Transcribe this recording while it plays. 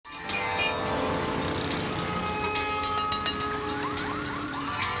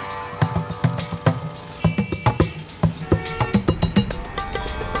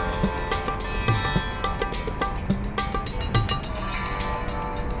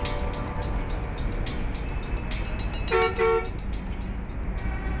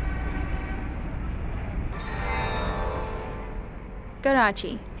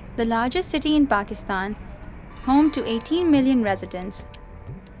Karachi, the largest city in Pakistan, home to 18 million residents,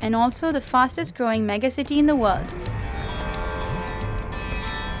 and also the fastest growing megacity in the world.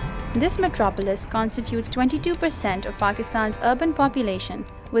 This metropolis constitutes 22% of Pakistan's urban population,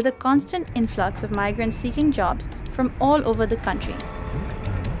 with a constant influx of migrants seeking jobs from all over the country.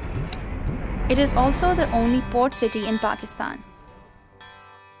 It is also the only port city in Pakistan.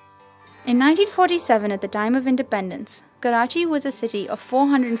 In 1947, at the time of independence, Karachi was a city of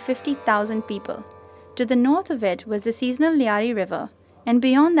 450,000 people. To the north of it was the seasonal Liari River, and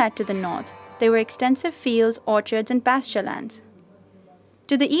beyond that to the north, there were extensive fields, orchards, and pasture lands.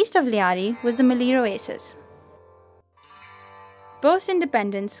 To the east of Liari was the Malir Oasis.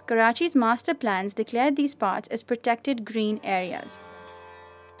 Post-independence, Karachi's master plans declared these parts as protected green areas.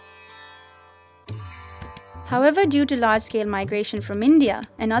 However, due to large-scale migration from India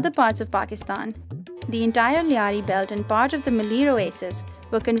and other parts of Pakistan, the entire Liari belt and part of the Malir Oasis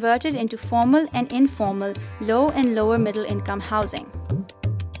were converted into formal and informal, low and lower middle income housing.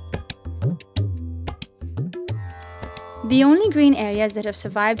 The only green areas that have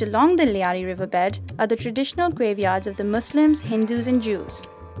survived along the Liari riverbed are the traditional graveyards of the Muslims, Hindus and Jews.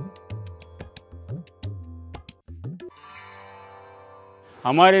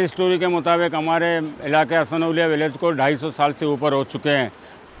 हमारे story के मुताबिक हमारे इलाके हसनौलिया village को 250 साल से ऊपर हो चुके हैं।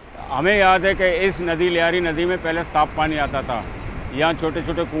 हमें याद है कि इस नदी लियारी नदी में पहले साफ पानी आता था। यहाँ छोटे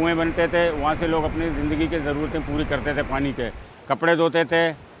छोटे कुएं बनते थे, वहाँ से लोग अपनी ज़िंदगी की ज़रूरतें पूरी करते थे, पानी के कपड़े धोते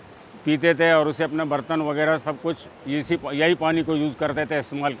थे, पीते थे और उसे अपने बर्तन वगैरह सब कुछ यही पानी को यूज़ करते थे,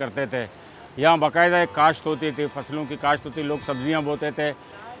 इस्तेमाल करते थे। यहाँ बाकायदा एक काश्त होती थी, फसलों की काश्त होती, लोग सब्जियाँ बोते थे।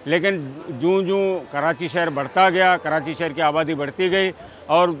 लेकिन जूँ कराची शहर बढ़ता गया, कराची शहर की आबादी बढ़ती गई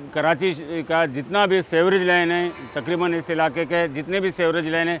और कराची का जितना भी सीवरेज लाइन है, तकरीबन इस इलाके के जितने भी सीवरेज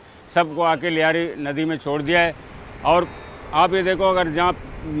लाइन है सबको आके लियारी नदी में छोड़ दिया है। और आप ये देखो, अगर जहाँ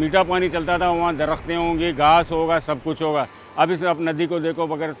मीठा पानी चलता था वहाँ दरख्तें होंगी, घास होगा, सब कुछ होगा। अब इस नदी को देखो,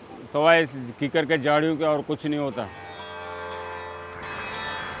 बगैर सवाए इस कीकर के झाड़ियों के और कुछ नहीं होता।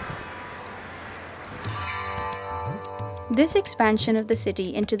 This expansion of the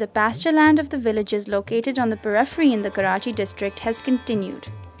city into the pasture land of the villages located on the periphery in the Karachi district has continued.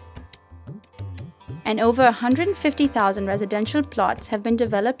 And over 150,000 residential plots have been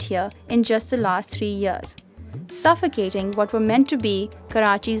developed here in just the last 3 years, suffocating what were meant to be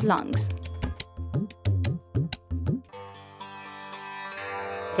Karachi's lungs.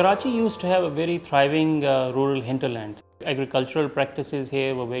 Karachi used to have a very thriving rural hinterland. Agricultural practices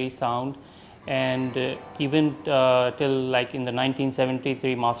here were very sound. And even till like in the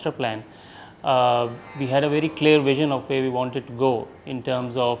 1973 master plan, we had a very clear vision of where we wanted to go in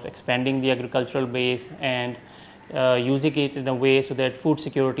terms of expanding the agricultural base and using it in a way so that food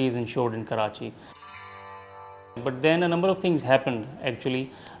security is ensured in Karachi. But then a number of things happened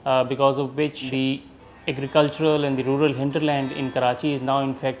actually, because of which the agricultural and the rural hinterland in Karachi is now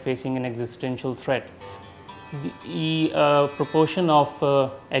in fact facing an existential threat. The proportion of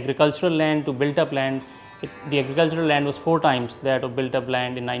agricultural land to built up land, the agricultural land was 4 times that of built up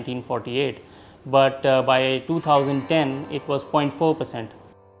land in 1948, but by 2010 it was 0.4%.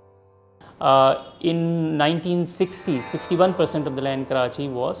 In 1960, 61% of the land in Karachi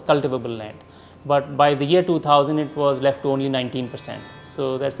was cultivable land, but by the year 2000 it was left to only 19%.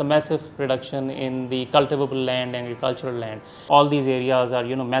 So that's a massive reduction in the cultivable land and agricultural land. All these areas are,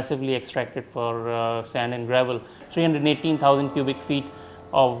 massively extracted for sand and gravel. 318,000 cubic feet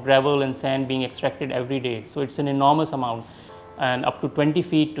of gravel and sand being extracted every day. So it's an enormous amount, and up to 20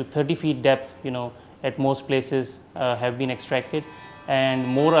 feet to 30 feet depth, at most places have been extracted. And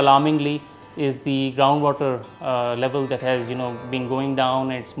more alarmingly is the groundwater level that has, been going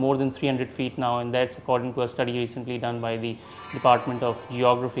down. It's more than 300 feet now, and that's according to a study recently done by the Department of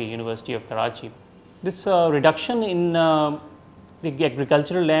Geography, University of Karachi. This reduction in the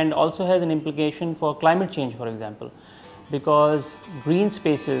agricultural land also has an implication for climate change, for example, because green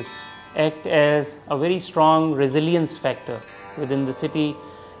spaces act as a very strong resilience factor within the city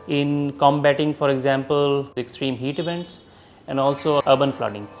in combating, for example, extreme heat events and also urban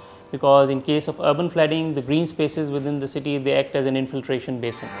flooding. Because in case of urban flooding, the green spaces within the city, they act as an infiltration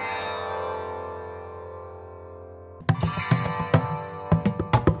basin.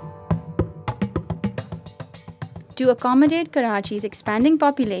 To accommodate Karachi's expanding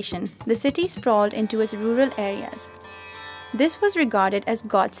population, the city sprawled into its rural areas. This was regarded as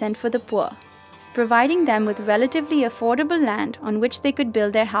godsend for the poor, providing them with relatively affordable land on which they could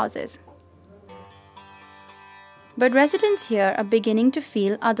build their houses. But residents here are beginning to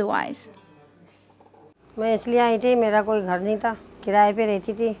feel otherwise. मैं इसलिए आई थी, मेरा कोई घर नहीं था, किराए पे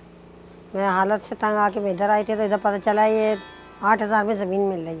रहती थी। मैं हालत से तंग आके मैं इधर आई थी, तो इधर पता चला ये 8,000 में ज़मीन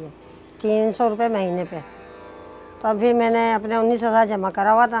मिल रही है, 300 रुपये महीने पे। तो अब फिर मैंने अपने 19,000 जमा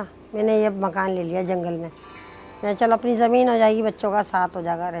करा हुआ था, मैंने ये मकान ले लिया जंगल में। मैं चलो अपनी ज़मीन हो जाएगी, बच्चों का साथ हो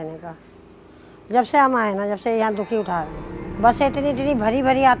जाएगा रहने का। जब से हम आए ना, जब से यहाँ दुखी उठा रहे हैं, बसें इतनी भरी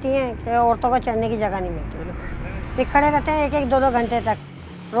भरी आती हैं कि औरतों को चढ़ने की जगह नहीं मिलती। फिर खड़े रहते हैं 1-2 घंटे तक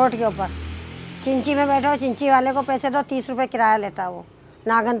रोड के ऊपर। चिंची में बैठो, चिंची वाले को पैसे दो, 30 रुपये किराया लेता है वो,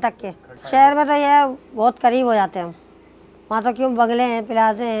 नागन तक के। शहर में तो ये बहुत करीब हो जाते हैं हम। वहाँ तो क्यों बंगले हैं,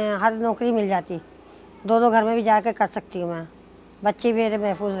 प्लाजे हैं, हर नौकरी मिल जाती, 2-2 घर में भी जाके कर सकती हूँ मैं। बच्चे भी मेरे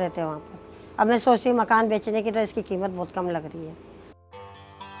महफूज रहते हैं वहाँ पर। अब मैं सोचती हूँ मकान बेचने की, तो इसकी कीमत बहुत कम लग रही है।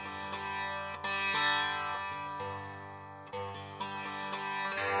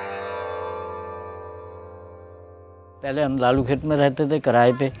 पहले हम लालू खेत में रहते थे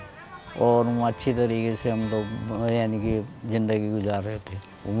किराए पे, और वहाँ अच्छी तरीके से हम लोग यानी कि ज़िंदगी गुजार रहे थे।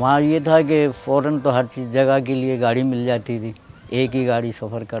 वहाँ ये था कि फ़ौरन तो हर चीज़ जगह के लिए गाड़ी मिल जाती थी, एक ही गाड़ी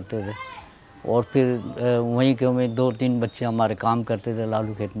सफ़र करते थे। और फिर वहीं के में 2-3 बच्चे हमारे काम करते थे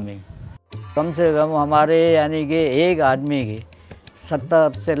लालू खेत में ही। कम से कम हमारे यानी कि एक आदमी के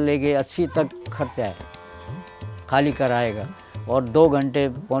 70 से लेके 80 तक खर्चा है खाली किराए का, और 2 घंटे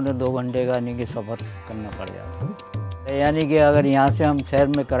पौने 2 घंटे का यानी कि सफ़र करना पड़ जाता है। यानी कि अगर यहाँ से हम शहर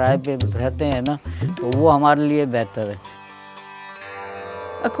में किराए पे रहते हैं ना, तो वो हमारे लिए बेहतर है।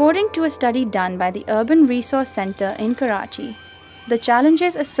 According to a study done by the Urban Resource Center in Karachi, the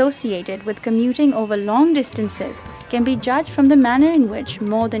challenges associated with commuting over long distances can be judged from the manner in which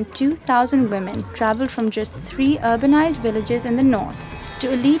more than 2,000 women travel from just 3 urbanized villages in the north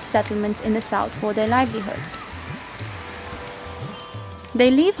to elite settlements in the south for their livelihoods.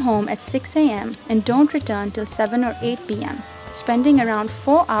 They leave home at 6 a.m. and don't return till 7 or 8 p.m., spending around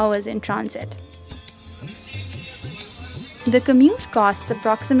 4 hours in transit. The commute costs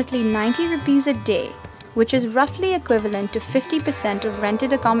approximately 90 rupees a day, which is roughly equivalent to 50% of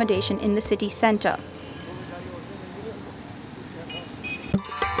rented accommodation in the city centre.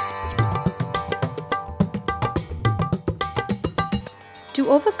 To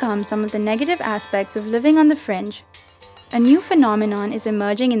overcome some of the negative aspects of living on the fringe, a new phenomenon is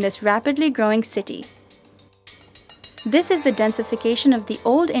emerging in this rapidly growing city. This is the densification of the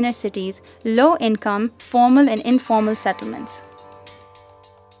old inner city's low-income, formal and informal settlements.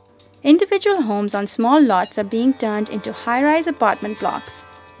 Individual homes on small lots are being turned into high-rise apartment blocks,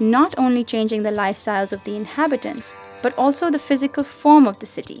 not only changing the lifestyles of the inhabitants, but also the physical form of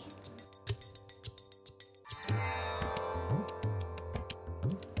the city.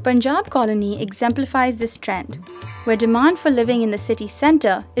 Punjab Colony exemplifies this trend, where demand for living in the city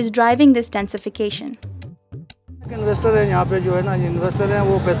centre is driving this densification. Investor हैं यहाँ पे, जो है ना, investor हैं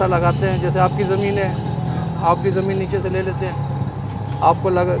वो पैसा लगाते हैं। जैसे आपकी ज़मीन है, आपकी ज़मीन नीचे से ले लेते हैं, आपको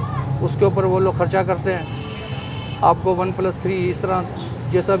लगा उसके ऊपर वो लोग खर्चा करते हैं, आपको 1+3 इस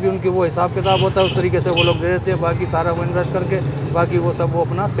तरह जैसा भी उनकी वो हिसाब किताब होता है उस तरीके से वो लोग दे देते हैं। बाकी सारा वो इन्वेस्ट करके बाकी वो सब वो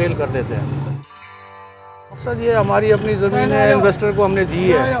अपना सेल कर देते हैं। मकसद ये हमारी अपनी ज़मीन है, इन्वेस्टर को हमने दी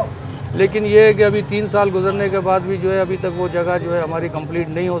है, लेकिन ये है कि अभी 3 साल गुजरने के बाद भी जो है अभी तक वो जगह जो है हमारी कंप्लीट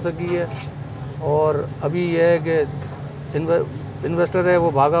नहीं हो सकी है। और अभी ये है कि इन्वेस्टर है वो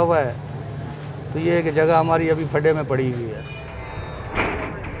भागा हुआ है, तो ये है कि जगह हमारी अभी फड्डे में पड़ी हुई है।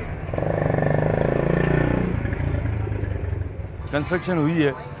 कंस्ट्रक्शन हुई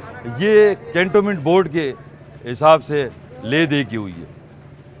है, ये कैंटोनमेंट बोर्ड के हिसाब से ले दे की हुई है।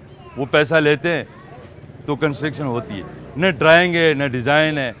 वो पैसा लेते हैं तो कंस्ट्रक्शन होती है, न ड्राइंग है न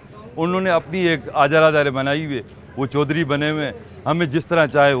डिज़ाइन है। उन्होंने अपनी एक आजारादारे बनाई हुई है, वो चौधरी बने हुए, हमें जिस तरह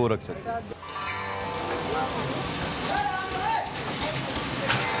चाहे वो रख सकते हैं।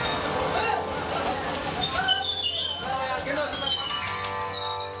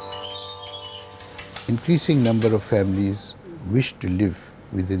 Increasing number of families wish to live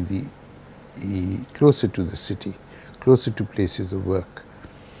within closer to the city, closer to places of work,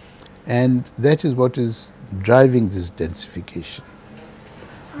 and that is what is driving this densification.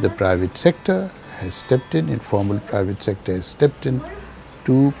 The private sector has stepped in, informal private sector has stepped in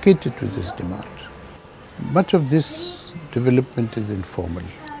to cater to this demand. Much of this development is informal.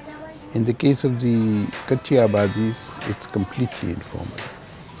 In the case of the Kachi Abadis, it's completely informal.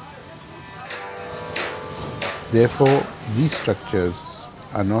 Therefore, these structures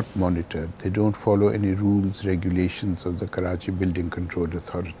are not monitored. They don't follow any rules, regulations of the Karachi Building Control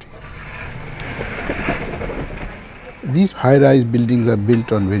Authority. These high-rise buildings are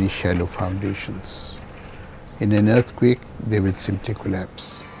built on very shallow foundations. In an earthquake, they will simply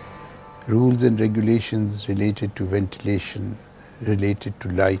collapse. Rules and regulations related to ventilation, related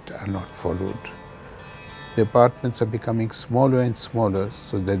to light are not followed. The apartments are becoming smaller and smaller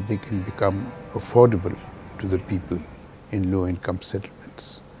so that they can become affordable to the people in low-income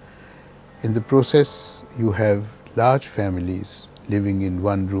settlements. In the process, you have large families living in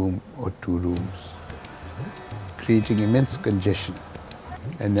one room or two rooms, creating immense congestion.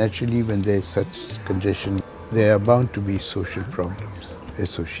 And naturally, when there is such congestion, there are bound to be social problems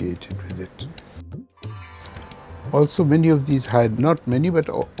associated with it. Also, many of these not many, but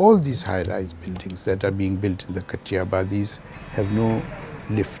all these high-rise buildings that are being built in the Kathiawabadis have no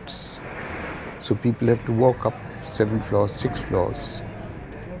lifts. So people have to walk up 7 floors, 6 floors.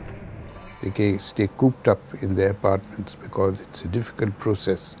 They can stay cooped up in their apartments because it's a difficult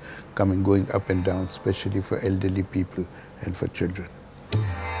process going up and down, especially for elderly people and for children.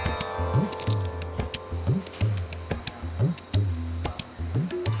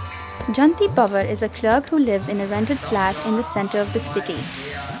 Janti Pawar is a clerk who lives in a rented flat in the center of the city.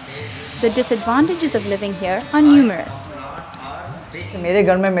 The disadvantages of living here are numerous. मेरे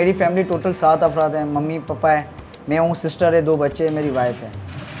घर में मेरी family total 7 अफराद हैं, mummy papa है, मैं हूँ, sister है, 2 बच्चे हैं, मेरी वाइफ है।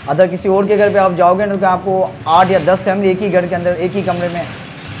 अदर किसी और के घर पे आप जाओगे ना तो आपको 8 या 10 फैमिली एक ही घर के अंदर एक ही कमरे में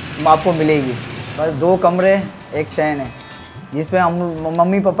आपको मिलेगी। बस 2 कमरे 1 सैन है, जिस पे हम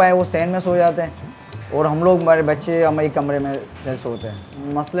मम्मी पापा है वो सैन में सो जाते हैं और हम लोग हमारे बच्चे हम एक कमरे में सोते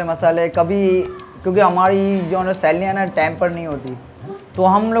हैं। मसले मसाले कभी क्योंकि हमारी जो है सैलरियाँ ना टाइम पर नहीं होती, तो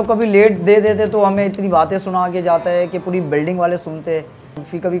हम लोग कभी लेट दे देते तो हमें इतनी बातें सुना के जाता है कि पूरी बिल्डिंग वाले सुनते हैं।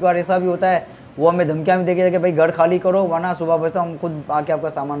 फिर कभी कभार ऐसा भी होता है वो हमें धमकियाँ भी देके कि भाई घर खाली करो वरना सुबह बजता हम खुद आके आपका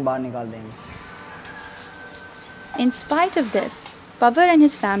सामान बाहर निकाल देंगे। In spite of this, Pawar and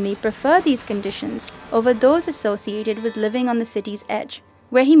his family prefer these conditions over those associated with living on the city's edge,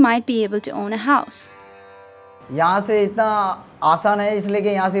 where he might be able to own a house. यहाँ से इतना आसान है इसलिए कि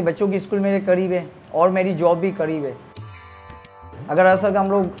यहाँ से बच्चों की स्कूल मेरे करीब है और मेरी जॉब भी करीब है। अगर ऐसा कि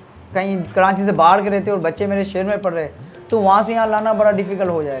हम लोग कहीं कराची से बाहर के रहते और बच्चे मेरे शहर में पढ़ रहे तो वहाँ से यहाँ लाना बड़ा डिफ़िकल्ट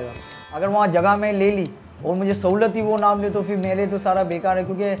हो जाएगा। अगर वहाँ जगह में ले ली और मुझे सहूलत ही वो ना मिले तो फिर मेरे तो सारा बेकार है,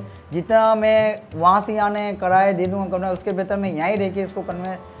 क्योंकि जितना मैं वहाँ से आने किराया दे दूँगा करना उसके बेहतर मैं यहीं रह के इसको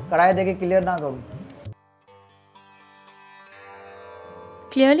किराया दे के क्लियर ना करूँ।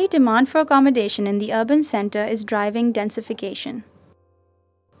 Clearly, demand for accommodation in the urban center is driving densification.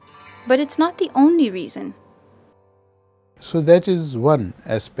 But it's not the only reason. So that is one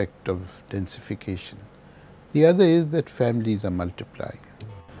aspect of densification. The other is that families are multiplying.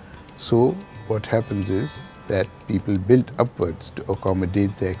 So what happens is that people build upwards to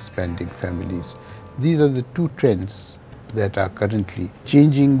accommodate their expanding families. These are the two trends that are currently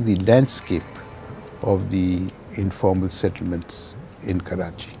changing the landscape of the informal settlements in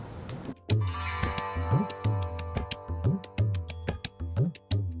Karachi.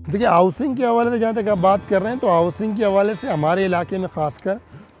 देखिए, housing के हवाले से जहाँ तक आप बात कर रहे हैं तो हाउसिंग के हवाले से हमारे इलाके में ख़ासकर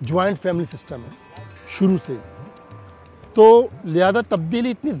जॉइंट फैमिली सिस्टम है शुरू से, तो लिहाजा तब्दीली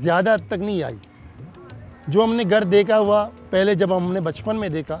इतनी ज़्यादा तक नहीं आई। जो हमने घर देखा हुआ पहले जब हमने बचपन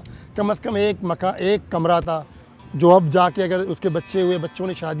में देखा, कम से कम एक कमरा था, जो अब जाके अगर उसके बच्चे हुए, बच्चों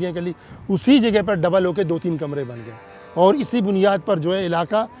ने शादियाँ कर ली, उसी जगह पर डबल होकर 2-3 कमरे बन गए और इसी बुनियाद पर जो है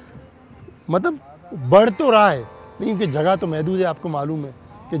इलाका मतलब बढ़ तो रहा है, लेकिन कि जगह तो महदूद है। आपको मालूम है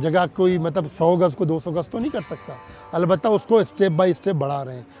कि जगह कोई मतलब 100 गज़ को 200 गज़ तो नहीं कर सकता, अलबत्ता उसको स्टेप बाय स्टेप बढ़ा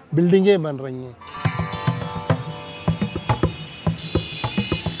रहे हैं, बिल्डिंगें बन रही हैं।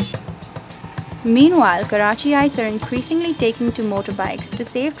 Meanwhile, Karachiites are increasingly taking to motorbikes to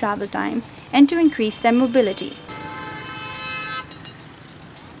save travel time and to increase their mobility.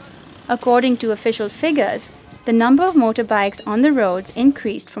 According to official figures, the number of motorbikes on the roads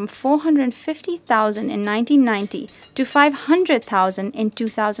increased from 450,000 in 1990 to 500,000 in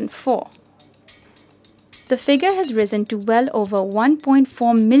 2004. The figure has risen to well over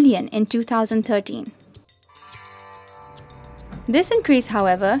 1.4 million in 2013. This increase,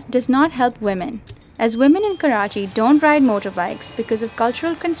 however, does not help women, as women in Karachi don't ride motorbikes because of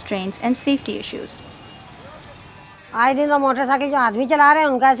cultural constraints and safety issues. आए दिन तो motorcycle जो आदमी चला रहे हैं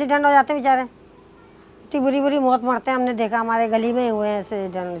उनका accident हो जाते बेचारे, इतनी बुरी मौत मरते हैं। हमने देखा हमारे गली में हुए हैं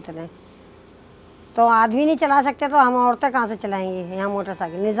एक्सीडेंट इतने, तो आदमी नहीं चला सकते तो हम औरतें कहाँ से चलाएंगी यहाँ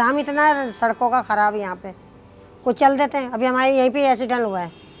मोटरसाइकिल। निज़ाम इतना है सड़कों का ख़राब यहाँ पे, कुछ चल देते हैं। अभी हमारे यहीं पे एक्सीडेंट हुआ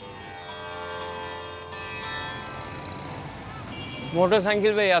है।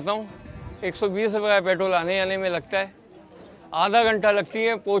 मोटरसाइकिल पे जाता हूँ, 120 रुपये का पेट्रोल आने आने में लगता है, आधा घंटा लगती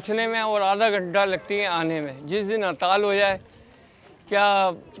है पहुँचने में और आधा घंटा लगती है आने में। जिस दिन हड़ताल हो जाए,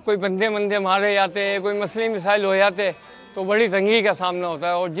 क्या कोई बंदे मारे जाते हैं, कोई मसले मिसाइल हो जाते तो बड़ी तंगी का सामना होता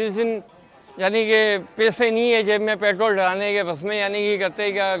है। और जिस दिन यानी कि पैसे नहीं है जेब में पेट्रोल डलाने के, बस में यानी कि करते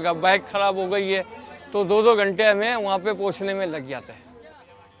हैं क्या बाइक ख़राब हो गई है तो 2-2 घंटे हमें वहाँ पे पहुँचने में लग जाता है।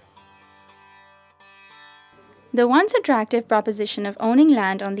 The once attractive proposition of owning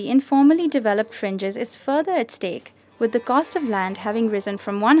land on the informally developed fringes is further at stake with the cost of land having risen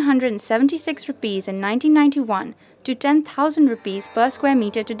from 176 rupees in 1991 to 10,000 rupees per square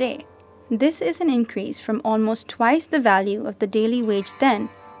meter today. This is an increase from almost twice the value of the daily wage then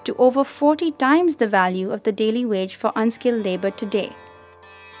to over 40 times the value of the daily wage for unskilled labor today.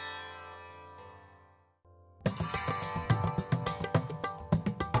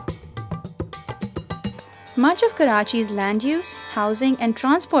 Much of Karachi's land use, housing and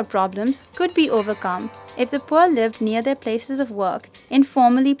transport problems could be overcome if the poor lived near their places of work in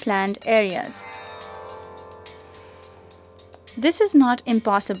formally planned areas. This is not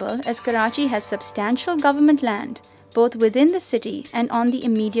impossible as Karachi has substantial government land both within the city and on the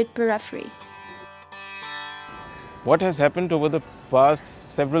immediate periphery. What has happened over the past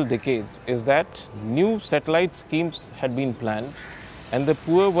several decades is that new satellite schemes had been planned and the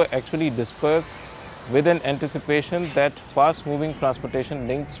poor were actually dispersed with an anticipation that fast-moving transportation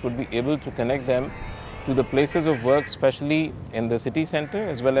links would be able to connect them to the places of work, especially in the city center,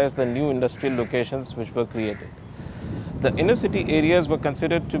 as well as the new industrial locations which were created. The inner city areas were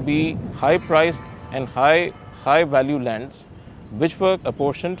considered to be high-priced and high-value lands, which were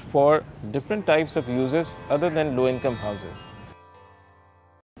apportioned for different types of uses other than low-income houses.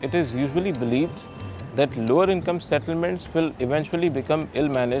 It is usually believed that lower income settlements will eventually become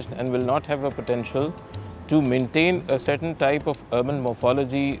ill-managed and will not have a potential to maintain a certain type of urban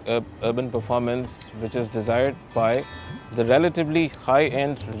morphology, urban performance which is desired by the relatively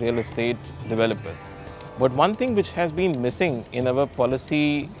high-end real estate developers. But one thing which has been missing in our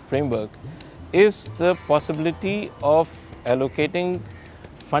policy framework is the possibility of allocating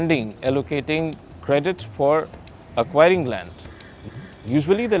funding, allocating credit for acquiring land.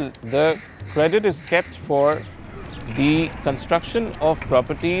 Usually the credit is kept for the construction of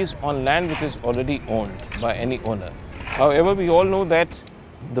properties on land which is already owned by any owner. However, we all know that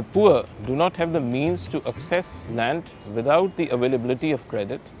the poor do not have the means to access land without the availability of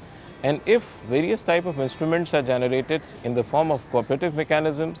credit, and if various type of instruments are generated in the form of cooperative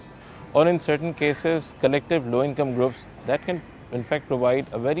mechanisms or in certain cases collective low-income groups, that can in fact provide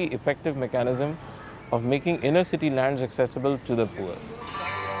a very effective mechanism of making inner city lands accessible to the poor.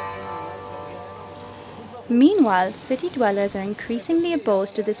 Meanwhile, city dwellers are increasingly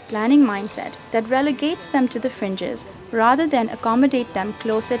opposed to this planning mindset that relegates them to the fringes rather than accommodate them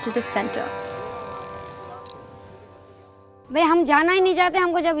closer to the center. भाई हम जाना ही नहीं चाहते,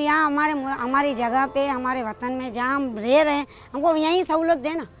 हमको जब यहाँ हमारी जगह पे हमारे वतन में जहाँ हम रह रहे हैं हमको यहीं सहूलत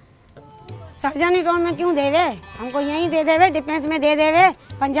देना। सरजानी टाउन में क्यों देवे, हमको यहीं दे देवे, डिफेंस में दे देवे,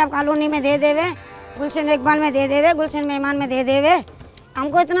 पंजाब कॉलोनी में दे देवे, गुलशन इकबाल में दे देवे, गुलशन मेहमान में दे देवे।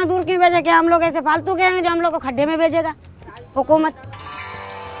 हमको इतना दूर क्यों भेजा, क्या हम लोग ऐसे फालतू के हैं जो हम लोग को खड्डे में भेजेगा हुकूमत।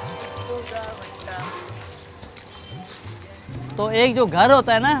 तो एक जो घर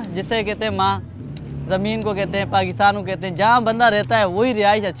होता है ना, जिसे कहते हैं माँ, ज़मीन को कहते हैं, पाकिस्तान को कहते हैं, जहाँ बंदा रहता है वही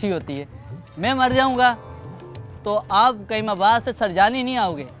रिहाइश अच्छी होती है। मैं मर जाऊँगा तो आप कई बाद से सरजानी नहीं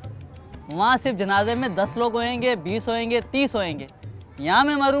आओगे, वहाँ सिर्फ जनाजे में 10 लोग होएंगे, 20 होएंगे, 30 होएंगे। यहाँ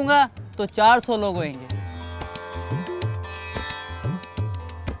मैं मरूँगा तो 400 लोग होएंगे।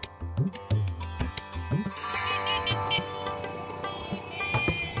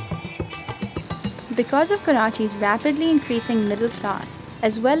 Because of Karachi's rapidly increasing middle class,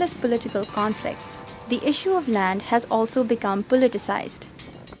 as well as political conflicts, the issue of land has also become politicized.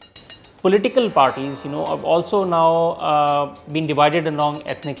 Political parties, have also now been divided along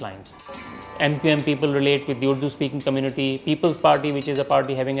ethnic lines. MQM people relate with the Urdu-speaking community. People's Party, which is a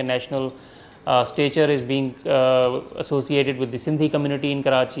party having a national stature, is being associated with the Sindhi community in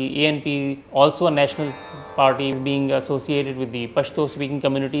Karachi. ANP, also a national party, is being associated with the Pashto-speaking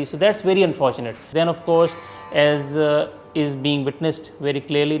community. So that's very unfortunate. Then, of course, as is being witnessed very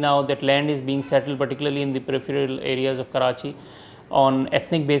clearly now, that land is being settled, particularly in the peripheral areas of Karachi, on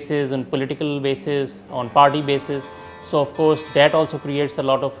ethnic basis, on political basis, on party basis. So, of course, that also creates a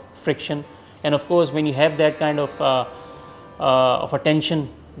lot of friction. And of course, when you have that kind of a tension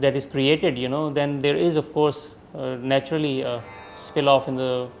that is created, then there is, of course, naturally a spill off in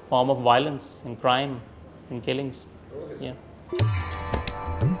the form of violence and crime and killings. Yeah.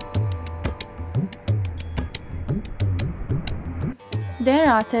 There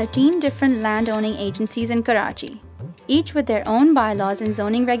are 13 different land-owning agencies in Karachi, each with their own bylaws and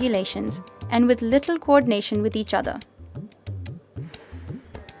zoning regulations, and with little coordination with each other.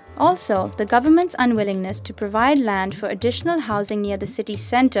 Also, the government's unwillingness to provide land for additional housing near the city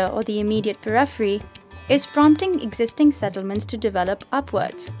centre or the immediate periphery is prompting existing settlements to develop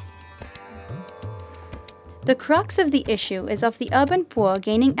upwards. The crux of the issue is of the urban poor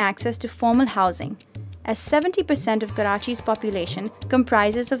gaining access to formal housing, as 70% of Karachi's population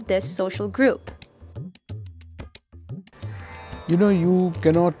comprises of this social group. You know, you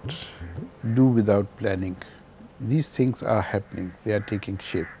cannot do without planning. These things are happening, they are taking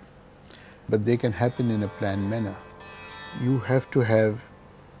shape, but they can happen in a planned manner. You have to have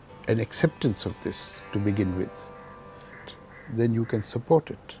an acceptance of this to begin with. Then you can support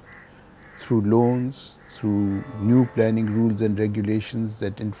it through loans, through new planning rules and regulations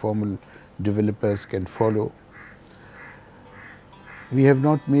that informal developers can follow. We have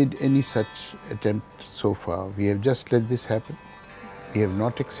not made any such attempt so far. We have just let this happen. We have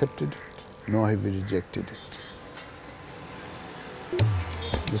not accepted it, nor have we rejected it.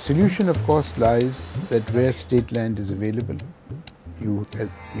 The solution, of course, lies that where state land is available, you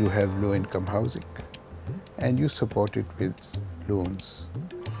have low-income housing, and you support it with loans.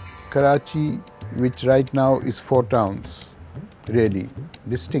 Karachi, which right now is 4 towns, really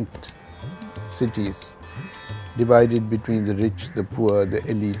distinct cities, divided between the rich, the poor, the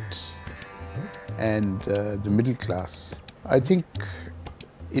elite, and the middle class. I think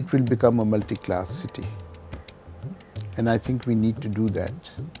it will become a multi-class city, and I think we need to do that.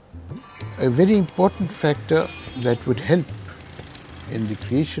 A very important factor that would help in the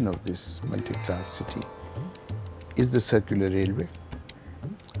creation of this multi-class city is the circular railway,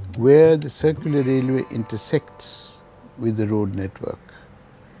 where the circular railway intersects with the road network.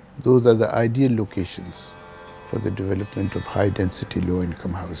 Those are the ideal locations for the development of high-density,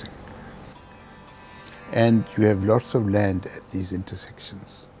 low-income housing. And you have lots of land at these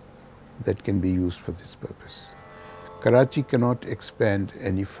intersections that can be used for this purpose. Karachi cannot expand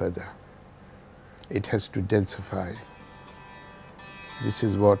any further. It has to densify. This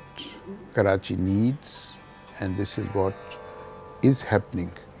is what Karachi needs, and this is what is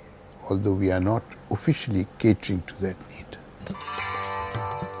happening, although we are not officially catering to that need.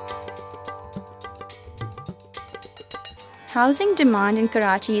 Housing demand in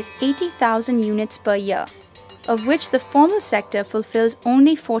Karachi is 80,000 units per year, of which the formal sector fulfills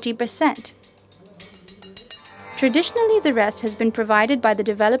only 40%. Traditionally, the rest has been provided by the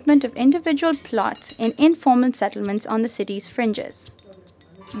development of individual plots in informal settlements on the city's fringes.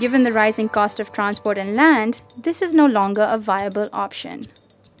 Given the rising cost of transport and land, this is no longer a viable option.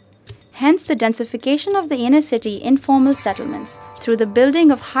 Hence, the densification of the inner city informal settlements through the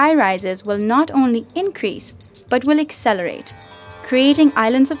building of high-rises will not only increase, but will accelerate, creating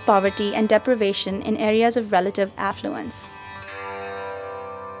islands of poverty and deprivation in areas of relative affluence.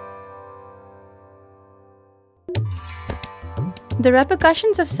 The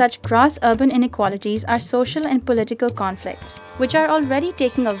repercussions of such gross urban inequalities are social and political conflicts, which are already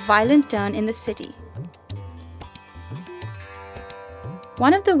taking a violent turn in the city.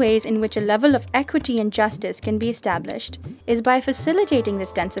 One of the ways in which a level of equity and justice can be established is by facilitating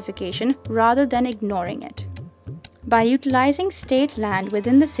this densification rather than ignoring it. By utilizing state land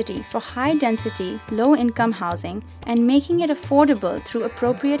within the city for high-density, low-income housing and making it affordable through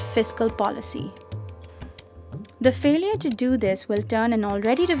appropriate fiscal policy. The failure to do this will turn an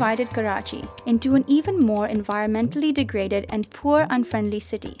already divided Karachi into an even more environmentally degraded and poor, unfriendly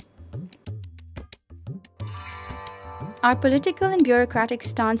city. Our political and bureaucratic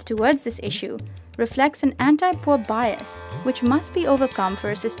stance towards this issue reflects an anti-poor bias, which must be overcome for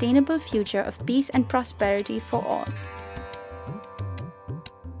a sustainable future of peace and prosperity for all.